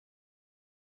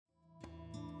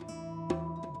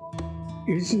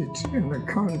Is it an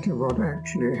account of what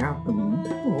actually happened,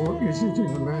 or is it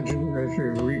an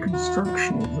imaginative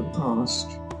reconstruction of the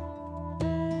past?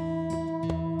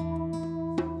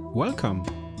 Welcome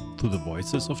to the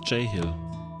Voices of J. Hill,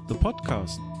 the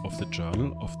podcast of the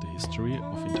Journal of the History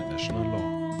of International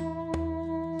Law.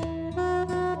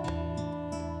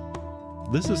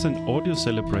 This is an audio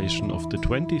celebration of the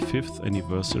 25th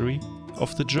anniversary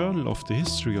of the Journal of the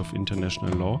History of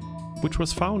International Law, which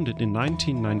was founded in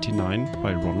 1999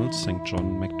 by Ronald St.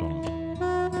 John MacDonald.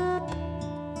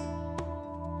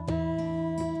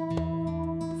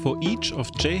 For each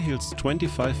of J. Hill's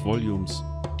 25 volumes,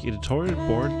 the editorial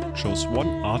board chose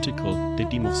one article they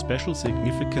deem of special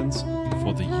significance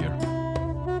for the year.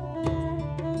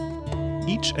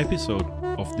 Each episode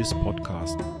of this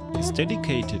podcast is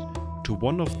dedicated to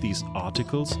one of these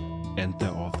articles and their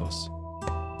authors.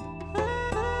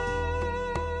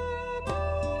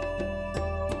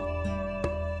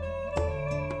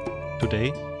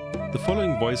 Today, the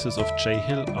following Voices of J.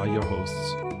 Hill are your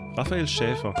hosts: Raphael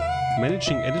Schäfer,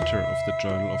 Managing Editor of the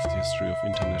Journal of the History of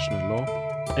International Law,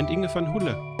 and Inge van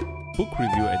Hulle, Book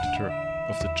Review Editor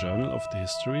of the Journal of the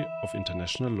History of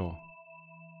International Law.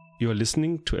 You are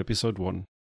listening to Episode 1,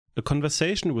 a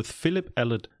conversation with Philip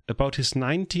Allott about his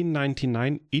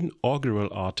 1999 inaugural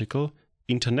article,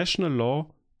 International Law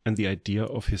and the Idea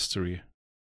of History.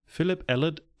 Philip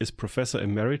Allott is Professor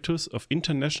Emeritus of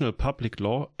International Public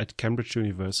Law at Cambridge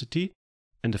University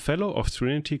and a Fellow of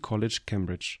Trinity College,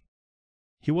 Cambridge.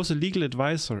 He was a legal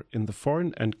advisor in the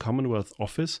Foreign and Commonwealth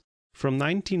Office from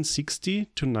 1960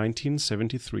 to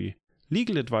 1973,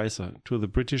 legal advisor to the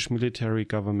British military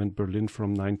government Berlin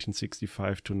from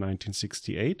 1965 to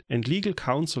 1968, and legal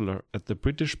counselor at the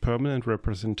British Permanent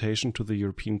Representation to the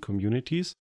European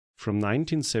Communities from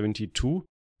 1972 to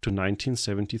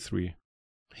 1973.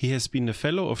 He has been a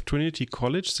Fellow of Trinity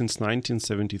College since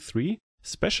 1973,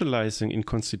 specializing in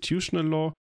constitutional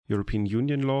law, European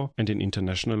Union law, and in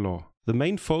international law. The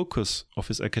main focus of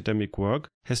his academic work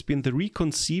has been the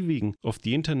reconceiving of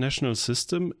the international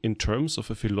system in terms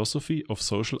of a philosophy of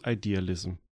social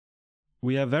idealism.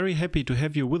 We are very happy to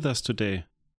have you with us today,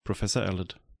 Professor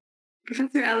Allott.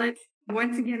 Professor Allott,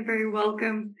 once again, very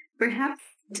welcome. Perhaps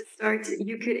to start,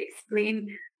 you could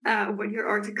explain what your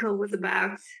article was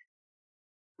about.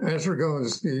 As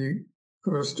regards the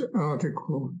first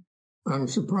article, I'm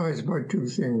surprised by two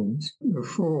things: the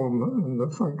form and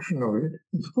the function of it.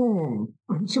 The form,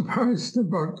 I'm surprised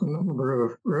about the number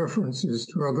of references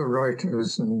to other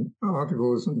writers and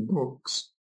articles and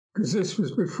books, because this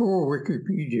was before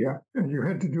Wikipedia, and you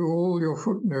had to do all your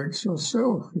footnotes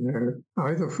yourself,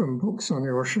 either from books on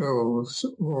your shelves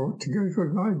or to go to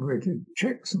a library to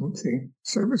check something.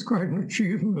 So it was quite an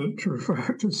achievement to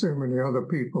refer to so many other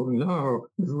people. Now,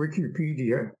 with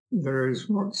Wikipedia, there is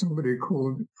what somebody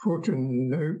called foot and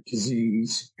note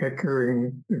disease,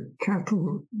 echoing the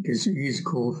cattle disease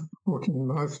called foot and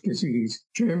mouth disease.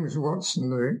 James Watson,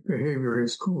 the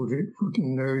behaviorist, called it foot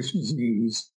and nose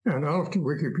disease. And after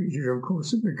Wikipedia, of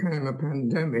course, it became a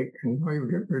pandemic, and now you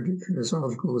get ridiculous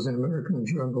articles in American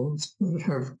journals that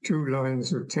have 2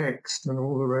 lines of text and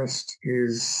all the rest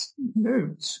is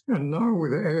notes. And now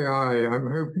with AI,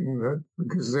 I'm hoping that,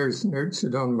 because those notes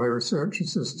are done by research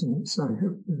assistants, I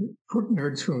hope that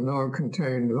footnotes will now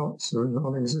contain lots of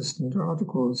non-existent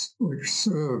articles, which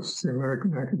serves the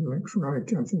American academics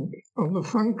right, I think. On the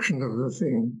function of the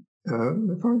thing,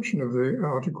 the function of the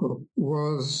article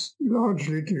was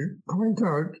largely to point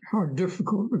out how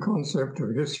difficult the concept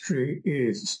of history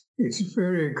is. It's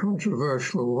very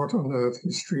controversial what on earth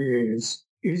history is.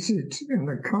 Is it an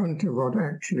account of what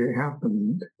actually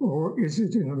happened, or is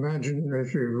it an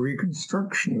imaginative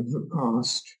reconstruction of the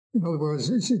past? In other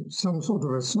words, is it some sort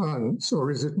of a science,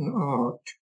 or is it an art?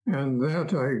 And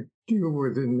that I deal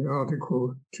with in the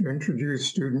article to introduce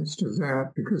students to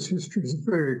that, because history is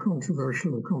a very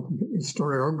controversial and complicated.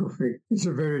 Historiography is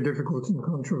a very difficult and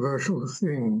controversial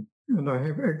thing. And I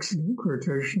have excellent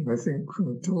quotation, I think,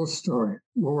 from Tolstoy,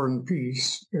 War and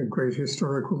Peace, a great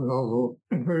historical novel.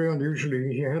 And very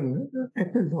unusually, he had an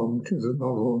epilogue to the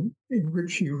novel in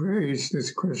which he raised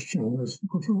this question as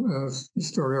what on earth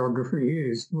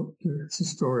historiography is, what do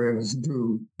historians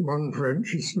do? One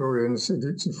French historian said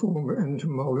it's a form of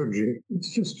entomology.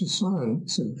 It's just a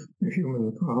science of the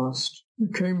human past.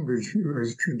 The Cambridge view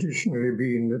has traditionally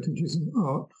been that it is an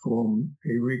art form,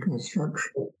 a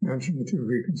reconstruction, imaginative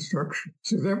reconstruction.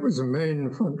 So that was the main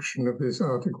function of this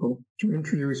article, to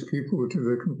introduce people to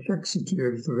the complexity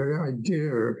of the very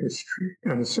idea of history.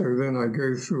 And so then I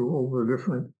go through all the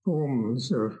different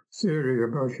forms of theory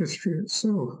about history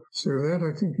itself. So that,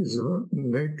 I think, is about the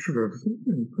nature of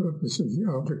and purpose of the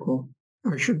article.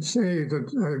 I should say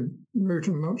that I wrote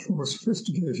a much more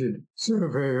sophisticated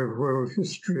survey of world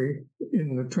history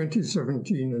in the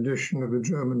 2017 edition of the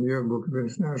German Yearbook of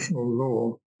International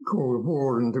Law, called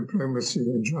War and Diplomacy,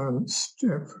 a Giant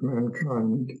Step for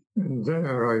Mankind. And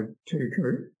there I take,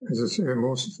 as I say, a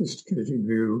more sophisticated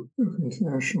view of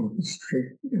international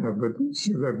history.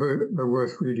 So they're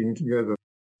worth reading together.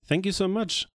 Thank you so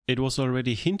much. It was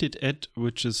already hinted at,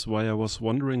 which is why I was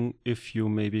wondering if you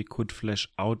maybe could flesh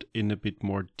out in a bit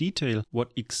more detail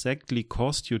what exactly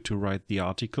caused you to write the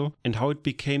article and how it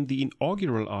became the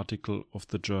inaugural article of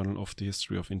the Journal of the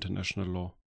History of International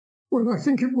Law. Well, I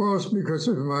think it was because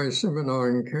of my seminar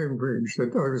in Cambridge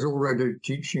that I was already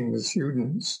teaching the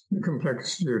students the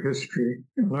complexity of history.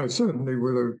 And I certainly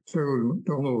will have told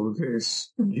MacDonald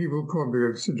this, and he will probably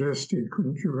have suggested,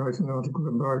 couldn't you write an article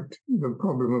about the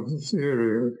problem of the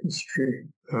theory of history?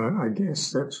 I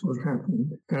guess that's what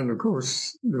happened. And of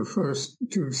course, the first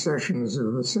 2 sessions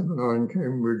of the seminar in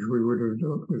Cambridge, we would have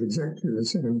dealt with exactly the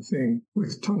same thing,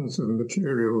 with tons of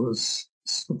materials,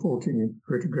 supporting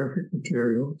photographic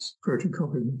materials,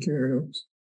 photocopied materials.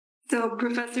 So,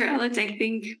 Professor Allott, I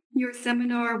think your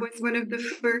seminar was one of the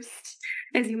first,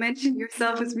 as you mentioned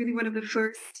yourself, was really one of the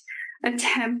first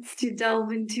attempts to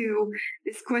delve into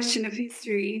this question of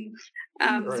history.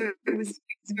 Right. So it was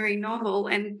very novel.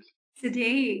 And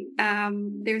today,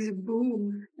 there's a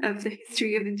boom of the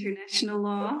history of international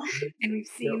law, and we've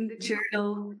seen the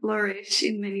journal flourish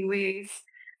in many ways.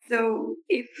 So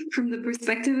if from the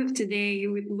perspective of today,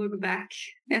 you would look back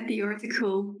at the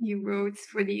article you wrote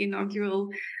for the inaugural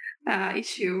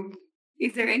issue,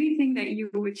 is there anything that you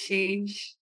would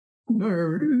change?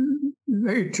 No.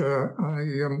 Later,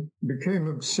 I became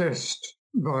obsessed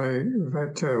by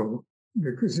Vattel,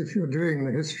 because if you're doing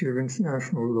the history of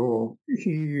international law,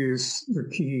 he is the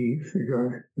key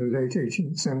figure in the late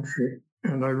 18th century.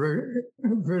 And I wrote a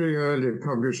very early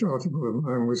published article of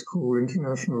mine was called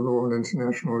International Law and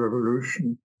International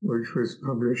Revolution, which was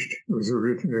published, it was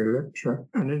originally a lecture.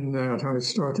 And in that I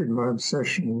started my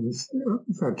obsession with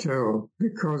Vattel,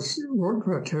 because what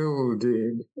Vattel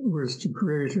did was to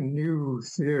create a new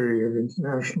theory of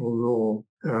international law.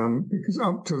 Because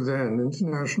up to then,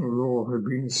 international law had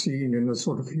been seen in a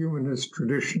sort of humanist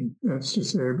tradition. That's to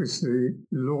say, it was the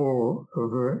law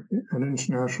of an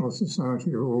international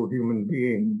society of all human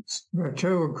beings.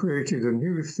 Vattel created a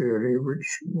new theory,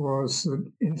 which was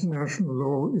that international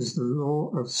law is the law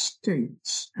of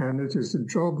states, and it is the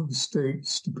job of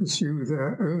states to pursue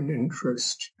their own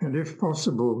interest, and if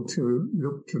possible, to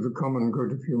look to the common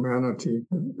good of humanity.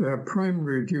 Their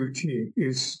primary duty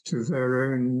is to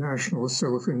their own national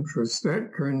self-interest.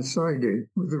 That coincided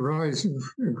with the rise of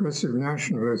aggressive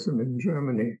nationalism in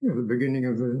Germany at the beginning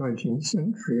of the 19th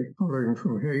century, following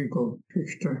from Hegel,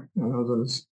 Fichte, and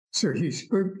others. So he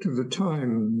spoke to the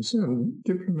times, and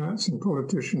diplomats and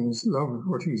politicians loved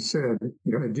what he said,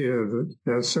 the idea that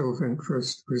their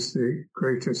self-interest was the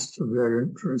greatest of their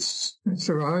interests. And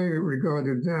so I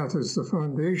regarded that as the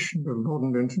foundation of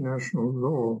modern international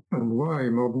law, and why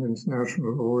modern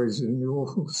international law is in the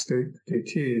awful state that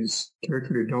it is,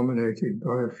 totally dominated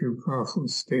by a few powerful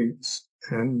states,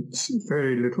 and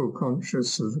very little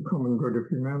conscious of the common good of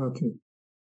humanity.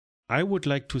 I would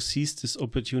like to seize this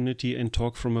opportunity and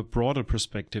talk from a broader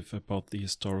perspective about the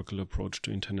historical approach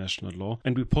to international law,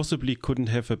 and we possibly couldn't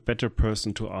have a better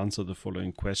person to answer the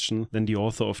following question than the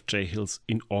author of J. Hill's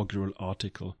inaugural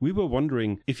article. We were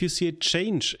wondering if you see a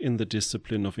change in the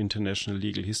discipline of international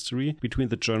legal history between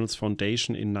the journal's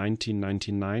foundation in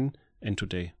 1999 and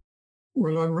today.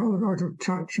 Well, I'm rather out of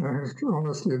touch, I have to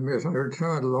honestly admit. I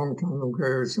retired a long time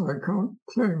ago, so I can't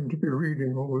claim to be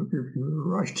reading all the people who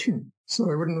are writing. So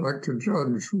I wouldn't like to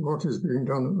judge what is being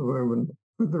done at the moment.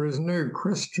 But there is no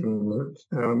question that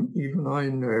even I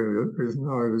know that there's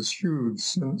now this huge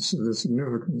sense of the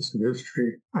significance of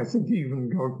history. I think even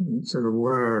governments are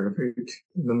aware of it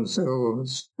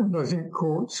themselves, and I think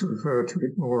courts refer to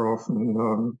it more often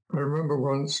now. I remember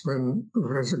once when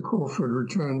Professor Crawford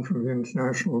returned from the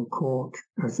International Court,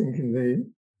 I think in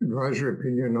the advisory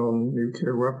opinion on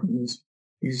nuclear weapons,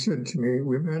 he said to me,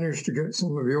 "We managed to get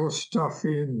some of your stuff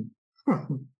in."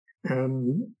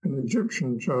 And an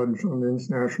Egyptian judge on the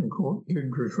International Court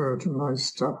did refer to my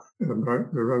stuff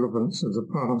about the relevance of the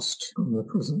past and the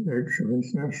present nature of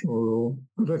international law.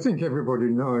 But I think everybody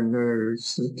now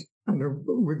knows that, and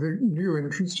with the new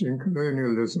interest in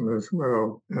colonialism as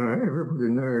well, everybody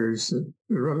knows that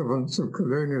the relevance of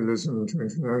colonialism to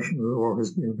international law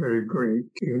has been very great.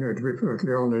 You know, to be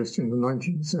perfectly honest, in the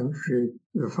 19th century,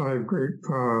 the five great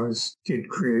powers did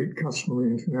create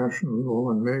customary international law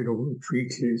and made all the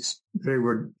treaties. They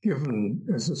were given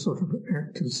as a sort of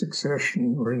act of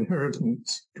succession or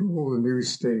inheritance to all the new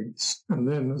states. And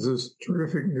then there's this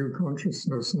terrific new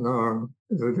consciousness now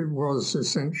that it was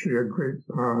essentially a great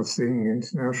power thing,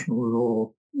 international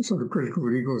law. Sort of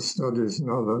critical legal studies and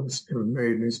others have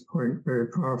made this point very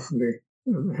powerfully.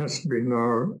 There has to be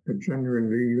now a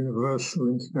genuinely universal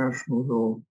international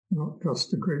law, not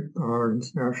just a great power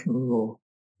international law.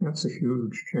 That's a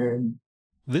huge change.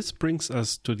 This brings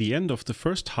us to the end of the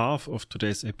first half of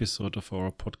today's episode of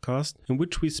our podcast, in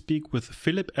which we speak with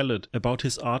Philip Allott about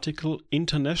his article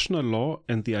International Law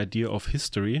and the Idea of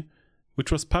History,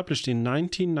 which was published in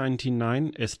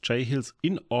 1999 as Jahill's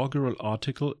inaugural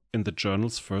article in the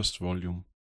journal's first volume.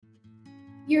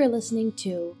 You're listening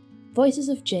to Voices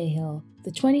of Jahill,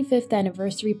 the 25th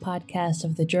anniversary podcast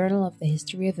of the Journal of the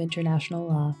History of International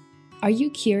Law. Are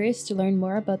you curious to learn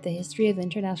more about the history of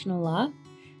international law?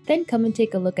 Then come and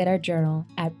take a look at our journal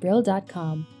at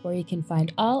brill.com, where you can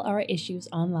find all our issues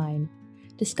online.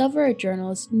 Discover our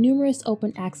journal's numerous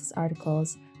open access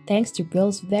articles, thanks to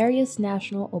Brill's various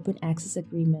national open access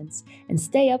agreements, and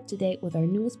stay up to date with our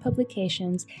newest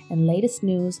publications and latest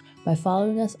news by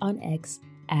following us on X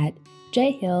at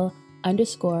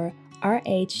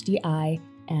jhill_RHDI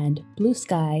and Blue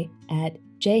Sky at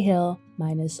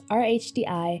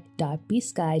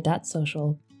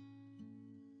jhill-rhdi.bsky.social.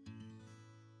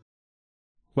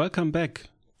 Welcome back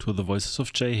to the Voices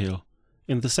of Jahill.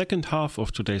 In the second half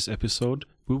of today's episode,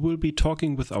 we will be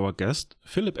talking with our guest,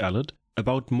 Philip Allott,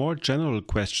 about more general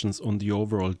questions on the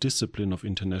overall discipline of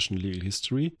international legal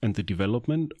history and the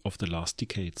development of the last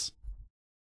decades.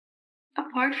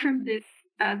 Apart from this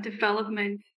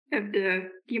development of the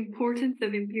importance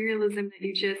of imperialism that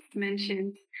you just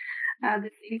mentioned,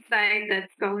 this insight that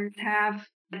scholars have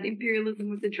that imperialism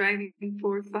was the driving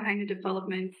force behind the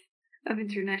development of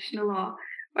international law,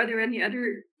 are there any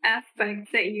other aspects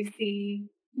that you see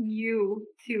new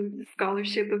to the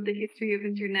scholarship of the history of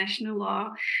international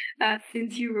law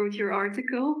since you wrote your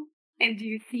article? And do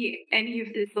you see any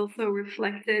of this also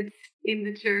reflected in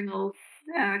the journal's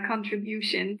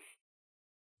contributions?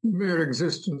 The mere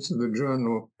existence of the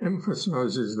journal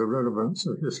emphasizes the relevance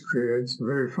of history. It's a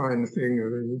very fine thing,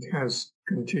 and it has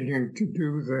continued to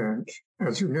do that.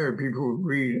 As you know, people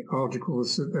read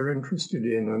articles that they're interested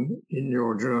in, and in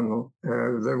your journal,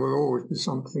 there will always be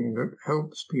something that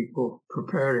helps people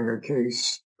preparing a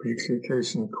case, particularly a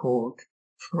case in court,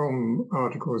 from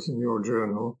articles in your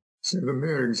journal. So the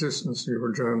mere existence of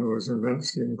your journal is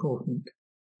immensely important.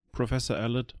 Professor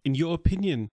Allott, in your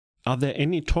opinion, are there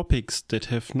any topics that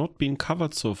have not been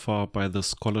covered so far by the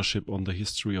scholarship on the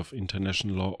history of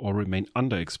international law or remain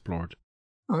underexplored?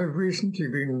 I've recently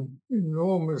been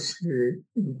enormously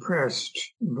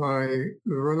impressed by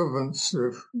the relevance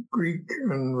of Greek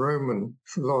and Roman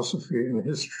philosophy and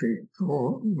history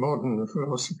for modern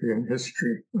philosophy and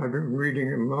history. I've been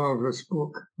reading a marvelous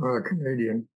book by a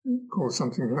Canadian called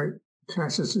something like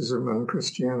Classicism and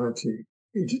Christianity.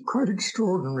 It's quite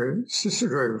extraordinary.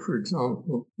 Cicero, for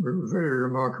example, a very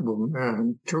remarkable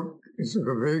man, took a sort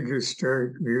of vaguely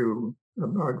stoic view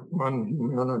about one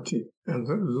humanity, and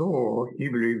that law, he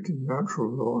believed in natural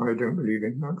law. I don't believe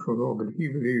in natural law, but he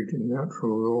believed in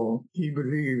natural law. He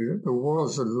believed that there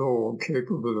was a law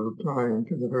capable of applying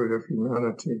to the whole of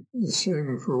humanity, the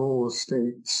same for all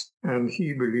states. And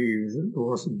he believed that there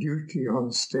was a duty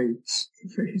on states.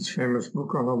 His famous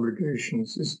book on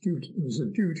obligations, there was a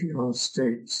duty on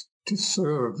states to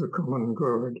serve the common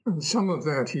good. And some of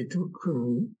that he took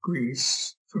from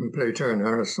Greece, from Plato and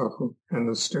Aristotle and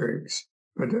the Stoics.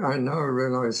 But I now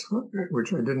realize,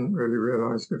 which I didn't really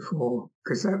realize before,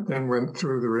 because that then went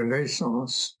through the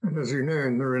Renaissance. And as you know,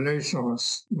 in the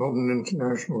Renaissance, modern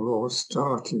international law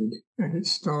started. And it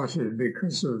started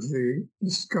because of the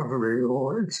discovery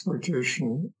or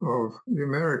exploitation of the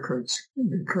Americas.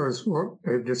 Because what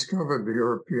they discovered, the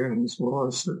Europeans,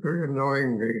 was that very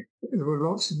annoyingly, there were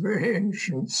lots of very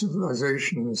ancient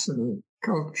civilizations and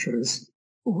cultures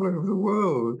all over the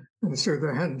world. And so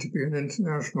there had to be an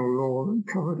international law that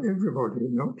covered everybody,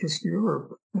 not just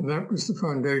Europe. And that was the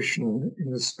foundation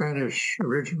in the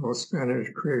original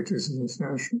Spanish creators of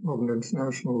modern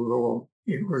international law.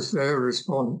 It was their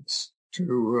response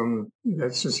to,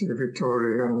 let's just say,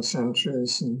 Victoria and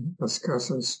Sanchez and Las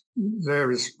Casas, their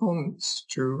response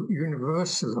to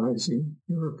universalizing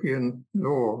European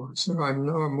law. So I'm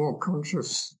now more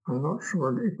conscious. I'm not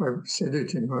sure if I've said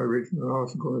it in my original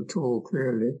article at all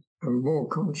clearly, I'm more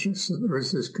conscious that there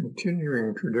is this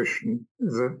continuing tradition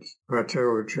that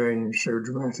Vattel changed so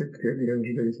dramatically at the end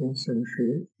of the 18th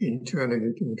century in turning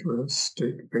it into a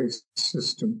state-based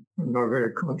system. I'm now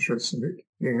very conscious of it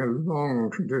being a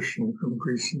long tradition from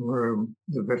Greece and Rome,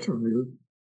 the better view.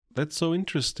 That's so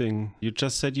interesting. You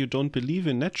just said you don't believe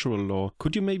in natural law.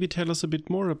 Could you maybe tell us a bit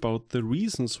more about the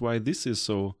reasons why this is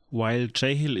so? While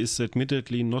Cahill is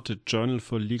admittedly not a journal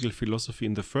for legal philosophy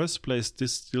in the first place,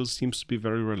 this still seems to be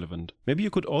very relevant. Maybe you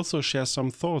could also share some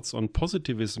thoughts on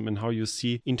positivism and how you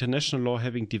see international law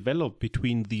having developed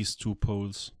between these two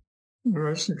poles.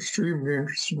 That's an extremely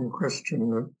interesting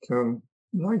question. That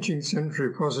 19th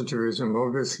century positivism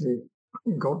obviously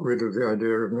got rid of the idea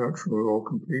of natural law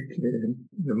completely. And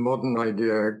the modern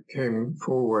idea came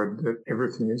forward that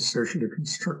everything is socially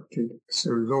constructed.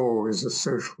 So law is a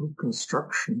social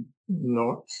construction,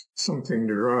 not something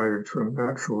derived from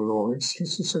natural law. It's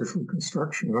just a social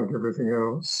construction like everything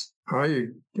else. I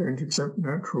don't accept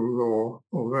natural law,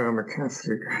 although I'm a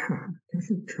Catholic.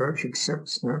 Catholic Church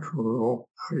accepts natural law.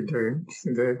 I don't.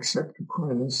 They accept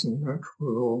Aquinas and natural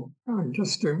law. I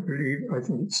just don't believe. I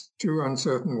think it's too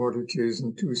uncertain what it is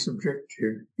and too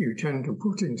subjective. You tend to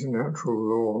put into natural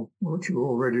law what you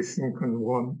already think and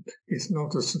want. It's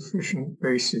not a sufficient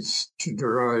basis to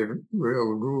derive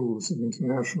real rules of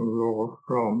international law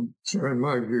from. So in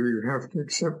my view, you have to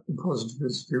accept the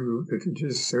positivist view that it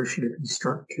is socially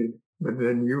constructed, but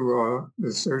then you are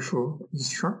the social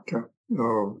constructor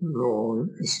of law,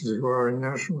 as you are in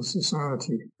national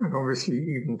society. And obviously,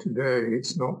 even today,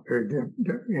 it's not very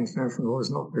international law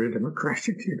is not very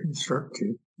democratically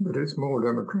constructed, but it's more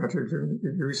democratic than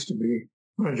it used to be.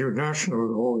 Mind you, national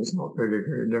law is not really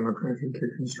very democratically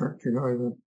constructed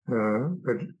either,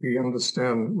 but we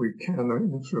understand we can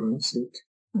influence it.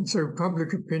 And so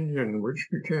public opinion, which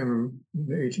became in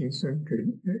the 18th century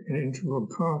an integral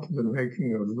part of the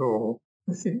making of law,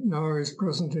 I think now is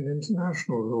present in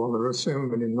international law. There are so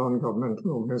many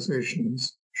non-governmental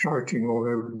organizations shouting all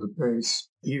over the place,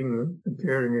 even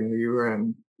appearing in the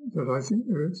UN, that I think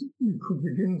you could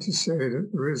begin to say that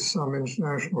there is some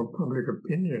international public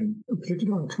opinion,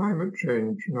 particularly on climate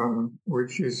change now,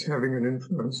 which is having an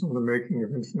influence on the making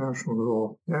of international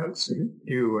law. That's a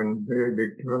new and very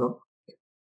big development.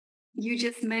 You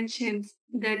just mentioned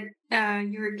that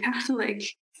you're a Catholic.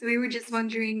 So we were just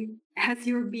wondering, has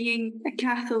your being a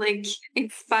Catholic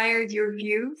inspired your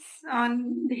views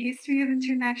on the history of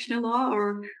international law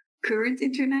or current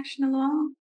international law?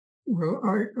 Well,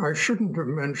 I shouldn't have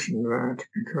mentioned that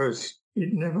because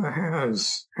it never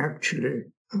has, actually.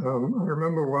 I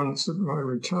remember once at my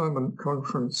retirement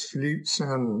conference, Philippe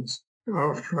Sands,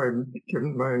 after I'd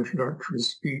given my introductory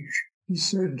speech, he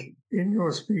said, in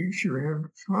your speech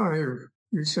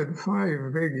you said five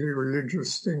vaguely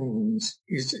religious things.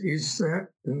 Is that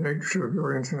the nature of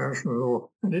your international law?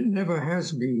 And it never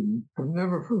has been.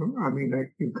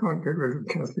 You can't get rid of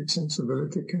Catholic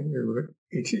sensibility, can you? But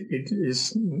it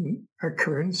is a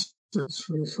coincidence,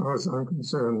 as far as I'm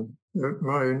concerned, that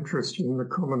my interest in the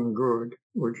common good,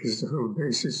 which is the whole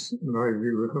basis, in my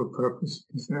view, the whole purpose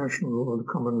of international law, the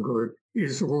common good,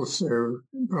 is also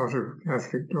part of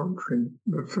Catholic doctrine.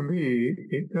 But for me,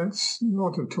 that's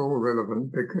not at all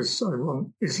relevant because I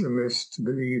want Islamists to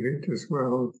believe it as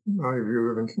well. My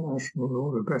view of international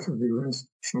law, the better view of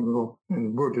international law,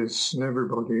 and Buddhists and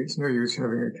everybody. It's no use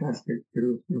having a Catholic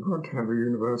view. You've got to have a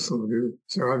universal view.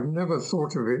 So I've never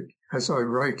thought of it as I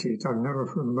write it. I've never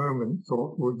for a moment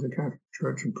thought, would the Catholic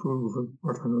Church approve of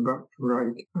what I'm about to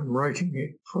write? I'm writing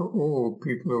it for all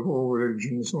people of all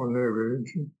religions or no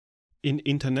religion. In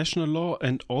international law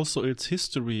and also its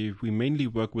history, we mainly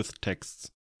work with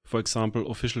texts. For example,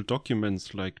 official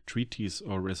documents like treaties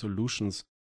or resolutions,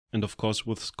 and of course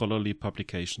with scholarly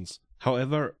publications.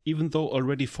 However, even though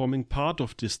already forming part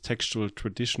of this textual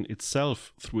tradition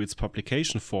itself through its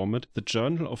publication format, the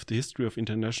Journal of the History of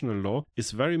International Law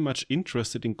is very much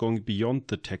interested in going beyond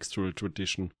the textual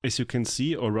tradition, as you can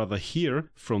see or rather hear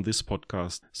from this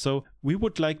podcast. So we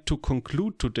would like to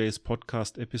conclude today's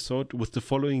podcast episode with the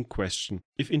following question.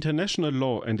 If international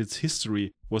law and its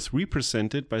history was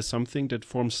represented by something that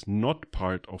forms not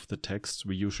part of the texts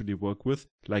we usually work with,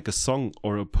 like a song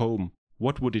or a poem,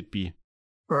 what would it be?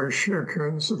 By sheer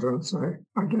coincidence,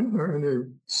 I don't know any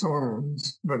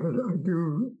songs, but I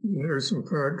do know some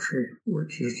poetry,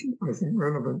 which is, I think,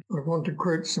 relevant. I want to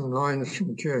quote some lines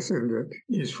from T.S. Eliot,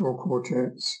 his four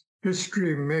quartets.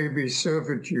 History may be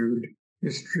servitude,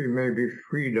 history may be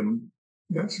freedom.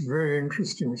 That's a very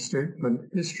interesting statement.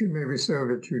 History may be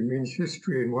servitude means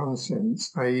history in one sense,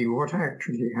 i.e. what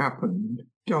actually happened,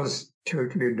 does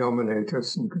totally dominate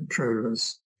us and control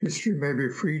us. History may be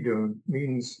freedom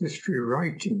means history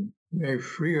writing may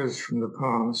free us from the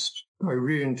past by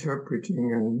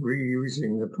reinterpreting and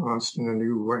reusing the past in a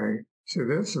new way. So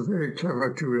that's a very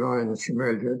clever two lines from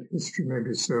Allott. History may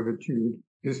be servitude,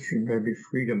 history may be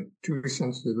freedom. Two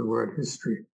senses of the word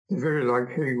history. They're very like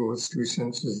Hegel's two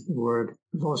senses of the word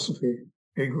philosophy.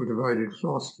 Hegel divided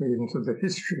philosophy into the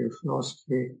history of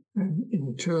philosophy and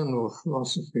internal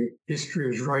philosophy. History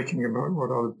is writing about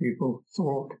what other people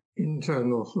thought.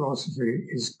 Internal philosophy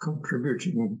is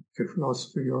contributing to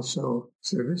philosophy yourself.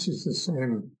 So this is the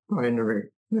same binary.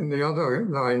 Then the other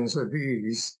lines are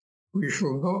these. We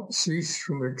shall not cease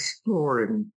from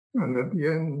exploring, and at the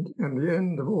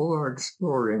end of all our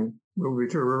exploring will be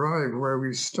to arrive where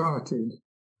we started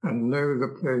and know the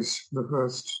place for the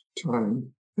first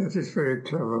time. That is very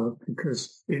clever,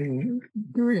 because in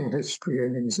doing history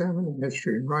and examining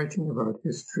history and writing about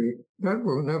history, that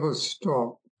will never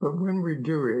stop. But when we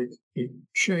do it, it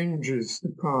changes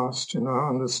the past and our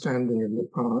understanding of the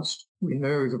past. We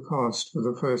know the past for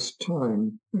the first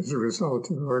time as a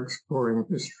result of our exploring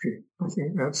history. I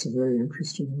think that's a very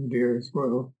interesting idea as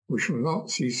well. We shall not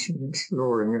cease from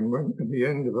exploring, and when at the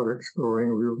end of our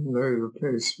exploring, we will know the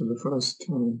place for the first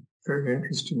time. Very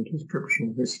interesting description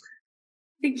of history.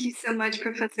 Thank you so much,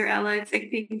 Professor Allott. I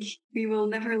think we will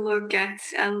never look at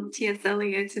T.S.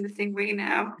 Eliot in the same way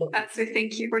now. So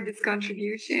thank you for this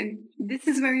contribution. This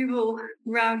is where we will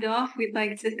round off. We'd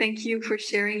like to thank you for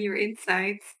sharing your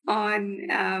insights on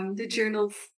the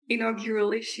journal's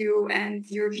inaugural issue and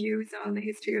your views on the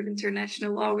history of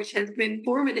international law, which has been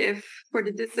formative for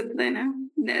the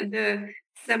discipline. The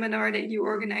seminar that you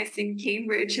organized in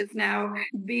Cambridge has now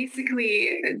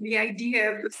basically the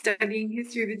idea of studying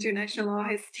history of international law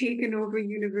has taken over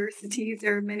universities.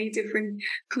 There are many different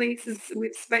places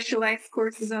with specialized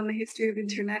courses on the history of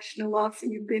international law. So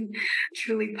you've been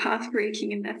truly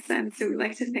path-breaking in that sense. So we'd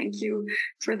like to thank you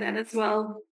for that as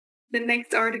well. The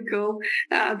next article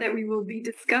that we will be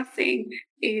discussing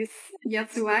is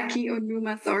Yasuaki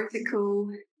Onuma's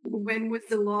article, When Was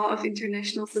the Law of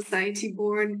International Society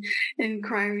Born? An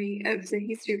Inquiry of the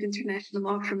History of International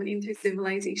Law from an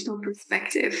Intercivilizational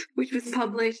Perspective, which was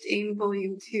published in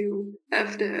Volume 2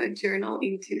 of the journal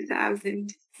in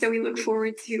 2000. So we look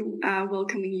forward to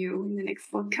welcoming you in the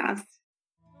next podcast.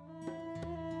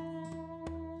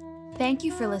 Thank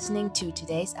you for listening to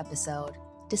today's episode.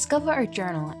 Discover our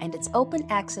journal and its open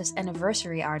access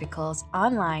anniversary articles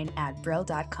online at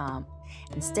brill.com.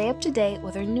 And stay up to date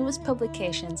with our newest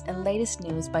publications and latest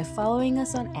news by following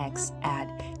us on X at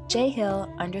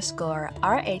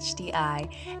jhill_RHDI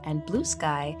and Blue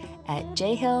Sky at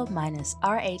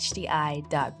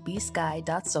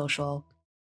jhill-rhdi.bsky.social.